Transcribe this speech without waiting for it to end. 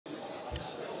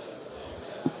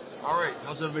All right,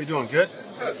 how's everybody doing? Good?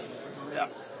 Good. Yeah.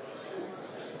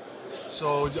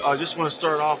 So I just want to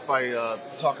start off by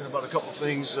talking about a couple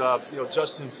things.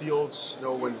 Justin Fields,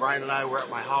 when Brian and I were at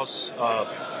my house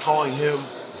calling him,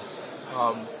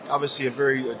 obviously a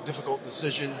very difficult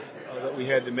decision that we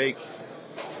had to make,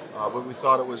 but we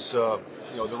thought it was, the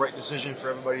right decision for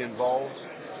everybody involved.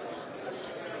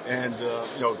 And,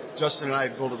 Justin and I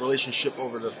had built a relationship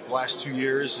over the last 2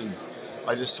 years, and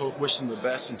I just wished him the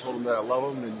best and told him that I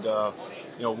love him, and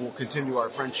we'll continue our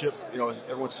friendship. If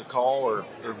everyone wants to call or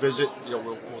visit,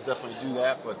 we'll definitely do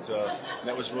that. But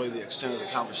that was really the extent of the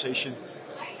conversation.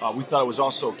 We thought it was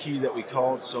also key that we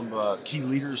called some key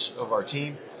leaders of our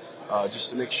team, just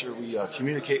to make sure we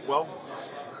communicate well,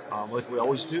 like we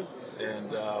always do.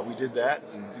 And we did that,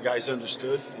 and the guys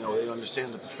understood. They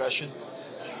understand the profession,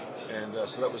 and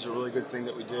so that was a really good thing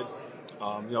that we did.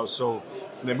 So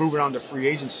and then moving on to free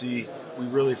agency, we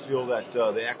really feel that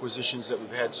the acquisitions that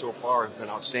we've had so far have been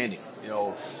outstanding.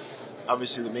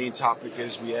 Obviously the main topic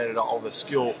is we added all the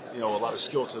skill, a lot of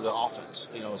skill to the offense.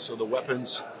 So the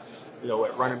weapons,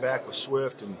 at running back with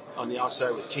Swift, and on the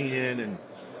outside with Keenan, and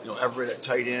Everett at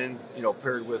tight end,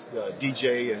 paired with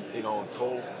DJ and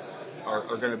Cole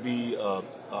are going to be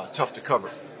tough to cover,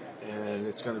 and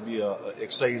it's going to be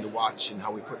exciting to watch and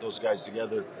how we put those guys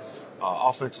together.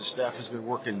 Offensive staff has been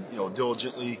working,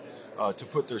 diligently to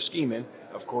put their scheme in.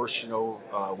 Of course,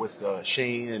 with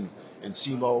Shane and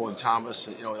Simo and Thomas,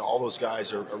 and all those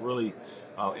guys are really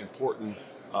important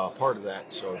part of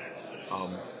that. So,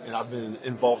 and I've been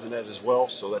involved in that as well.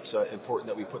 So that's important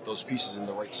that we put those pieces in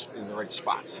the right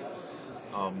spots.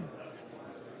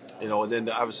 And then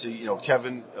obviously,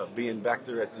 Kevin being back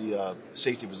there at the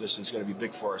safety position is going to be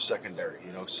big for our secondary.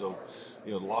 So,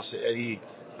 the loss of Eddie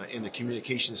in the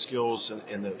communication skills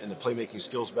and the playmaking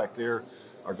skills back there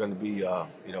are going to be,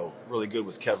 really good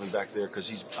with Kevin back there, because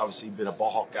he's obviously been a ball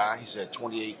hawk guy. He's had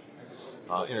 28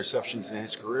 interceptions in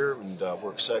his career, and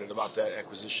we're excited about that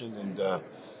acquisition, and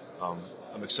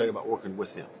I'm excited about working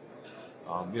with him.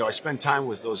 I spend time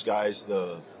with those guys,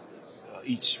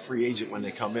 each free agent when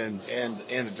they come in, and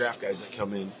the draft guys that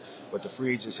come in. But the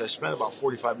free agents, I spent about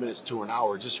 45 minutes to an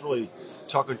hour just really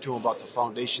talking to them about the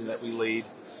foundation that we laid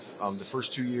the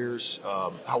first 2 years,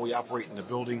 how we operate in the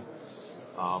building,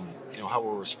 how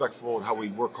we're respectful and how we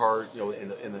work hard, in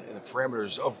the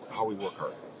parameters of how we work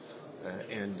hard.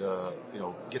 And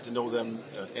get to know them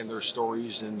and their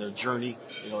stories and their journey.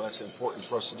 That's important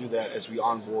for us to do that as we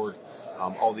onboard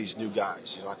all these new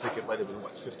guys. I think it might have been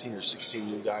 15 or 16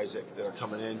 new guys that are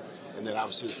coming in, and then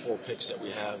obviously the 4 picks that we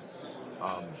have,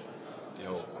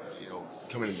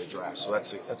 coming in the draft. So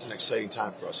that's an exciting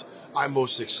time for us. I'm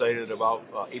most excited about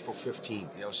April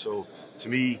 15th. So to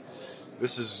me,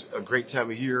 this is a great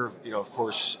time of year. Of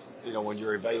course, when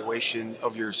your evaluation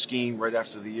of your scheme right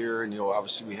after the year, and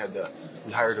obviously we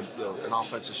hired an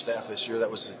offensive staff this year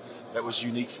that was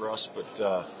unique for us, but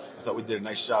I thought we did a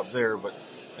nice job there.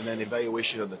 And then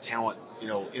evaluation of the talent,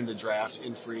 in the draft,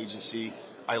 in free agency,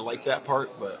 I like that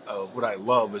part. But what I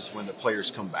love is when the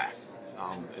players come back,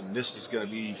 and this is going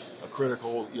to be a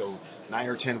critical, 9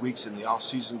 or 10 weeks in the off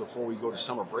season before we go to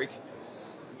summer break.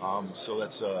 So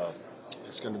that's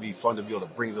it's going to be fun to be able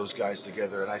to bring those guys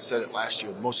together. And I said it last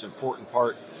year, the most important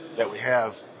part that we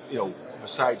have,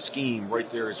 besides scheme right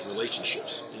there is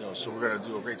relationships. So we're going to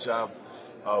do a great job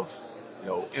of,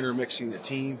 intermixing the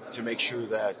team to make sure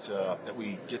that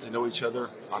we get to know each other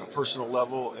on a personal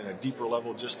level and a deeper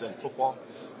level just than football.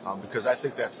 Because I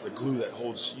think that's the glue that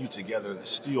holds you together, the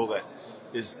steel that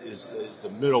is the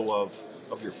middle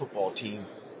of your football team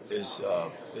is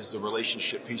the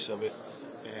relationship piece of it.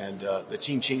 And the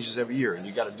team changes every year, and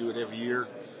you got to do it every year.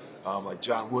 Like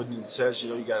John Wooden says,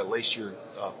 you got to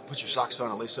put your socks on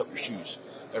and lace up your shoes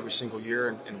every single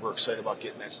year, and we're excited about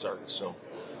getting that started. So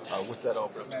with that, I'll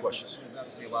open up to questions. There's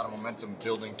obviously a lot of momentum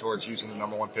building towards using the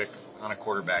number 1 pick on a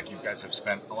quarterback. You guys have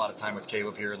spent a lot of time with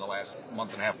Caleb here in the last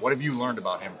month and a half. What have you learned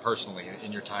about him personally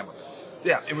in your time with him?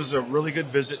 Yeah, it was a really good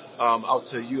visit out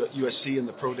to USC in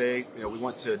the pro day. We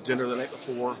went to dinner the night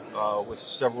before with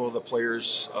several of the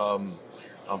players on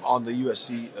the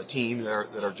USC team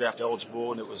that are draft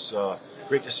eligible, and it was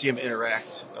great to see him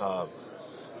interact.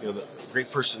 The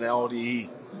great personality,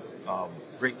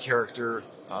 great character.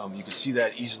 You could see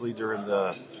that easily during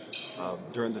the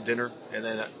dinner, and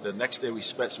then the next day we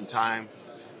spent some time,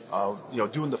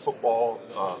 doing the football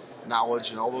knowledge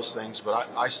and all those things. But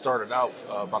I started out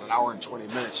about an hour and 20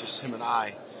 minutes, just him and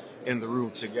I in the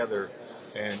room together,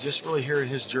 and just really hearing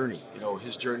his journey.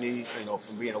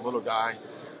 From being a little guy.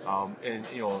 And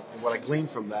what I gleaned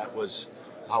from that was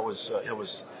how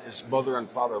his mother and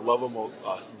father love him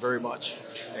very much,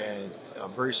 and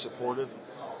very supportive.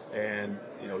 and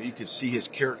you could see his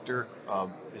character,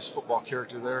 his football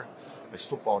character there, his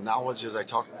football knowledge as I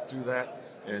talked through that,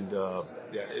 and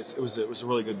it was a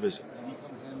really good visit. He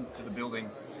comes into the building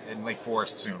in Lake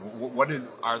Forest soon. What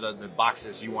are the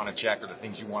boxes you want to check, or the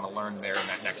things you want to learn there in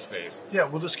that next phase? Yeah,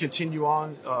 we'll just continue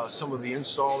on some of the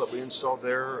install that we installed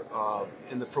there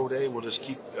in the pro day. We'll just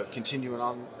keep continuing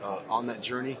on that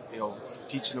journey.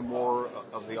 Teaching him more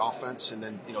of the offense, and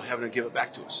then having him give it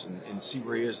back to us and see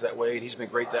where he is that way. And he's been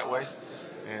great that way.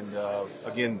 And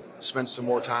again, spend some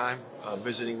more time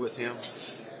visiting with him,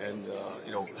 and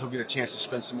he'll get a chance to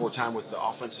spend some more time with the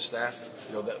offensive staff.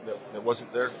 That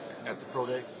wasn't there at the pro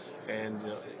day, and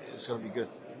it's going to be good.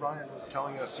 Ryan was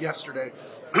telling us yesterday,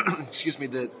 excuse me,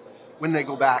 that when they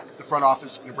go back, the front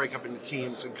office is going to break up into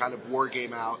teams and kind of war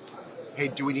game out. Hey,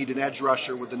 do we need an edge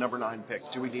rusher with the number 9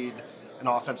 pick? Do we need an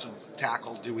offensive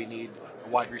tackle? Do we need a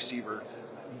wide receiver?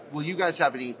 Will you guys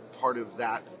have any part of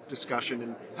that discussion?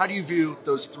 And how do you view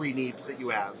those 3 needs that you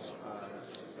have?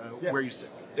 Where you sit?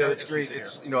 Yeah, that's great.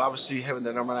 It's obviously having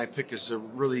the number 9 pick is a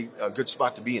really good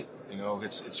spot to be in.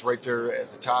 It's right there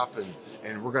at the top,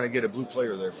 and we're going to get a blue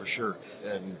player there for sure.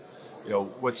 And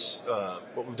what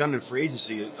we've done in free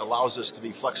agency allows us to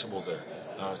be flexible there,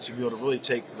 to be able to really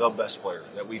take the best player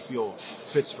that we feel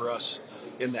fits for us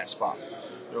in that spot.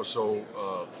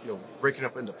 Breaking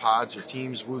up into pods or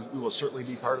teams, we will certainly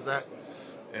be part of that,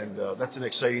 and that's an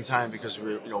exciting time because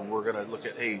we're going to look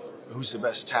at, hey, who's the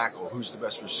best tackle, who's the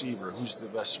best receiver, who's the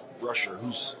best rusher,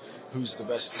 who's the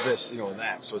best this, and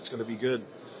that. So it's going to be good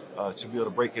to be able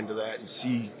to break into that and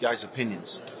see guys'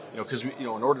 opinions, because in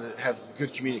order to have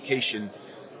good communication,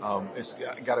 it's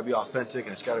got to be authentic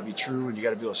and it's got to be true, and you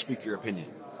got to be able to speak your opinion.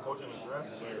 Coaching a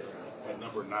draft player at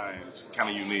number 9 is kind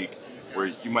of unique, where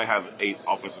you might have 8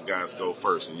 offensive guys go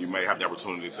first, and you may have the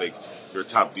opportunity to take your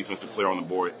top defensive player on the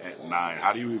board at 9.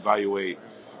 How do you evaluate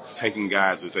taking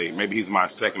guys to say, maybe he's my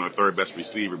second or third best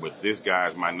receiver, but this guy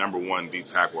is my number 1 D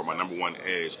tackle or my number 1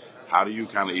 edge? How do you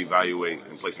kind of evaluate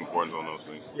and place importance on those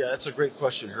things? Yeah, that's a great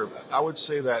question, Herb. I would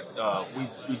say that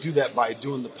we do that by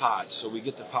doing the pods. So we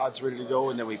get the pods ready to go,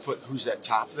 and then we put who's at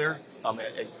top there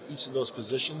at each of those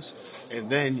positions, and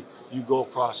then you go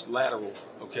across lateral,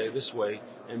 this way,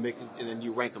 and then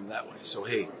you rank them that way. So,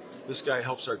 hey, this guy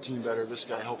helps our team better. This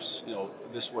guy helps,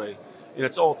 this way. And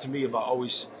it's all, to me, about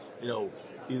always,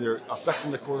 either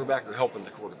affecting the quarterback or helping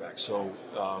the quarterback. So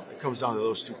it comes down to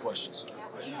those 2 questions.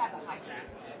 You have a high draft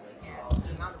pick, and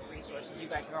the amount of resources you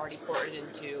guys have already poured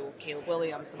into Caleb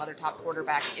Williams, some other top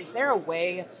quarterbacks. Is there a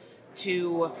way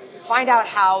to find out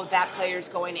how that player is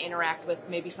going to interact with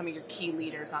maybe some of your key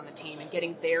leaders on the team and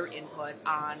getting their input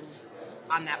on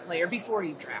that player before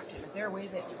you draft him? Is there a way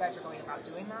that you guys are going about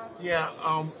doing that?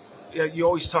 Yeah, you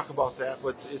always talk about that,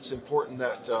 but it's important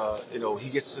that he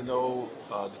gets to know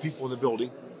the people in the building,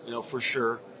 for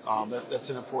sure. That's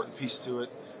an important piece to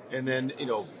it. And then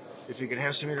if you can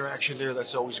have some interaction there,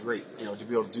 that's always great, to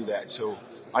be able to do that. So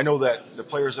I know that the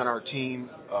players on our team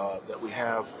that we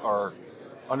have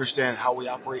understand how we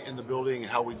operate in the building and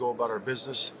how we go about our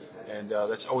business, and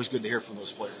that's always good to hear from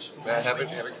those players. Matt,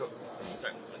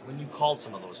 when you called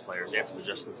some of those players after the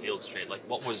Justin Fields trade,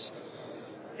 what was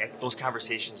those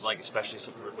conversations like, especially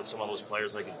with some of those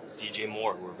players like DJ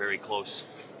Moore, who were very close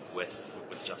with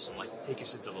Justin? Take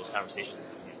us into those conversations.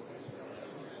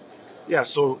 Yeah,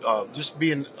 so just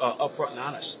being upfront and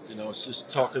honest, it's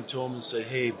just talking to them and say,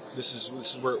 hey, this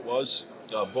is where it was.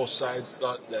 Both sides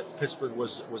thought that Pittsburgh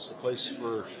was the place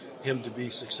for him to be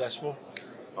successful,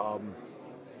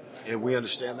 and we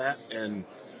understand that. And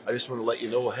I just want to let you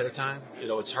know ahead of time.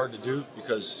 It's hard to do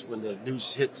because when the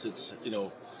news hits, it's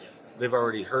they've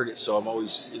already heard it, so I'm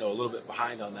always a little bit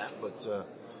behind on that. But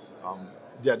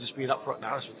just being upfront and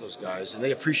honest with those guys, and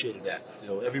they appreciated that.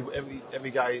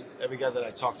 Every guy that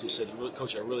I talked to said,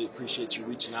 "Coach, I really appreciate you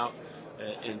reaching out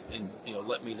and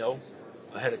let me know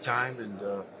ahead of time."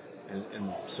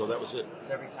 And so that was it.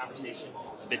 Is every conversation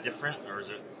a bit different, or is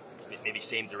it maybe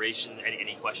same duration?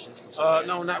 Any questions?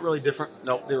 No, not really different.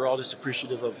 No, they were all just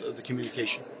appreciative of the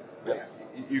communication. Yeah.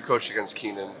 You coached against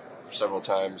Keenan several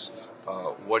times.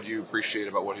 What do you appreciate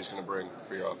about what he's going to bring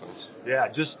for your offense? Yeah,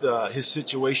 just his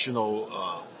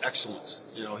situational excellence.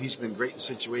 He's been great in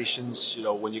situations.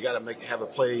 When you got to have a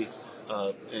play,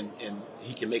 and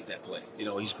he can make that play.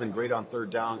 He's been great on third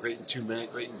down, great in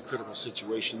 2-minute, great in critical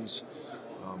situations.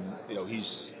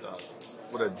 He's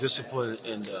what a discipline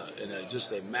and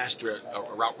just a master at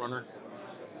a route runner.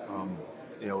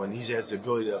 And he has the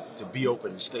ability to be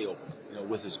open and stay open,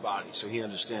 with his body. So he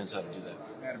understands how to do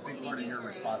that. Matt, a big part of your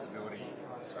responsibility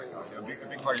A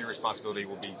big part of your responsibility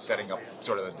will be setting up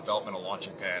sort of the developmental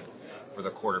launching pad for the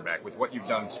quarterback. With what you've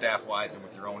done staff-wise and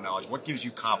with your own knowledge, what gives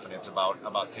you confidence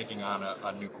about taking on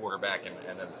a new quarterback and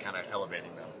then kind of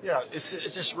elevating them? Yeah, it's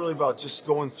just really about just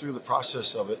going through the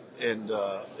process of it and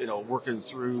working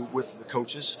through with the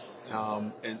coaches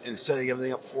and setting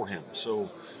everything up for him. So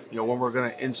when we're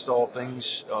going to install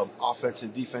things, offense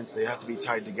and defense, they have to be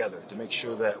tied together to make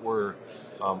sure that we're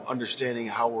understanding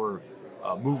how we're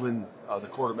moving the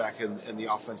quarterback and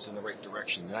the offense in the right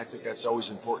direction. And I think that's always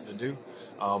important to do.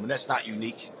 And that's not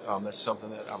unique. That's something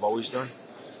that I've always done.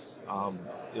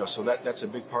 So that's a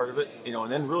big part of it. And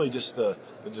then really just the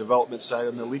development side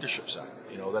and the leadership side.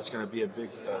 That's going to be a big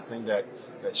thing that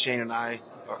Shane and I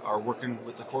are working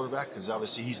with the quarterback, because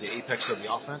obviously he's the apex of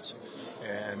the offense,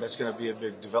 and that's going to be a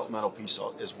big developmental piece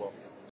as well.